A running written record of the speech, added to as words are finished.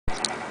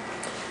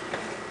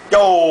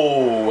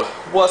Yo,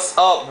 what's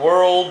up,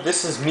 world?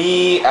 This is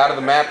me out of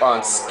the map on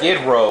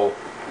Skidrow.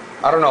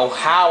 I don't know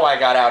how I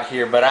got out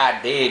here, but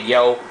I did,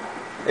 yo.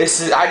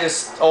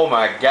 Oh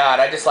my god,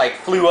 I just like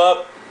flew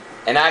up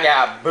and I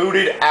got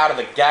booted out of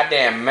the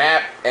goddamn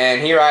map,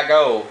 and here I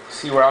go.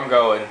 See where I'm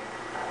going.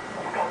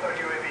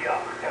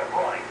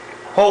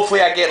 Hopefully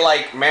I get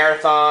like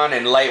marathon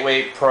and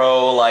lightweight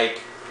pro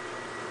like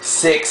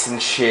 6 and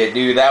shit,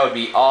 dude. That would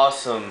be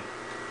awesome.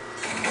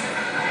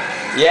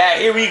 Yeah,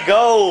 here we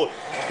go.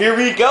 Here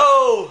we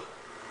go!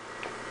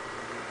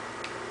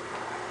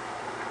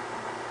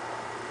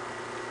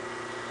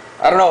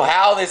 I don't know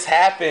how this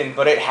happened,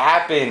 but it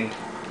happened.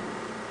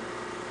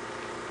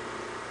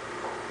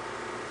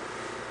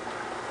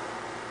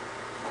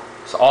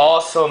 It's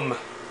awesome.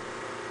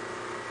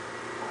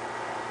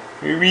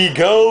 Here we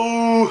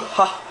go!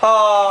 Ha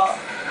ha!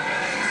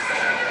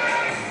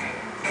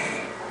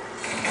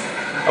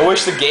 I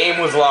wish the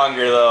game was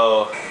longer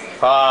though.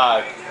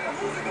 Fuck.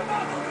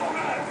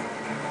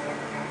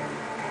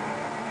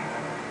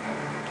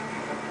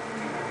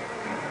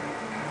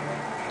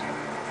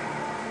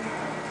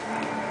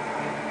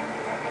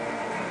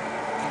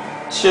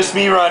 It's just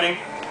me running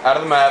out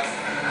of the map.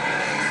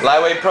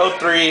 Lightweight Pro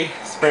 3,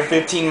 sprint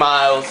 15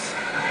 miles.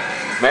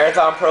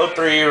 Marathon Pro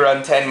 3,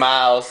 run 10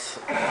 miles.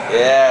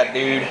 Yeah,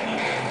 dude.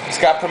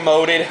 Just got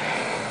promoted.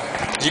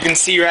 As you can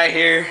see right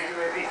here.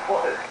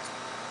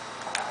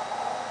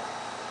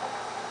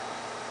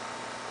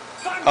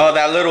 Oh,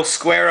 that little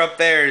square up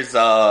there is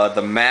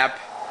the map.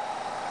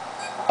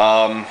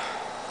 And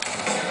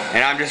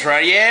I'm just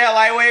running. Yeah,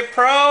 Lightweight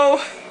Pro.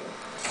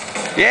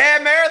 Yeah,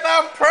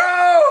 Marathon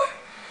Pro.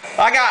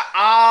 I got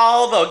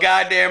all the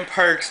goddamn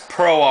perks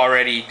pro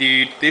already,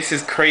 dude. This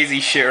is crazy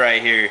shit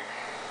right here.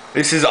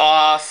 This is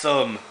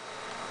awesome.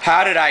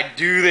 How did I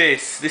do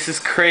this? This is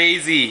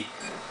crazy.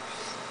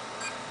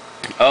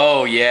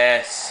 Oh,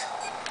 yes.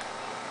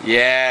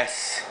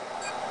 Yes.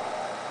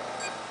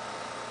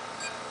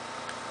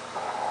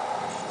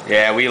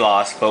 Yeah, we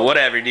lost, but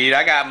whatever, dude.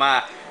 I got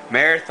my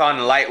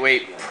Marathon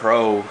Lightweight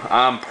Pro.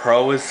 I'm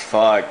pro as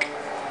fuck.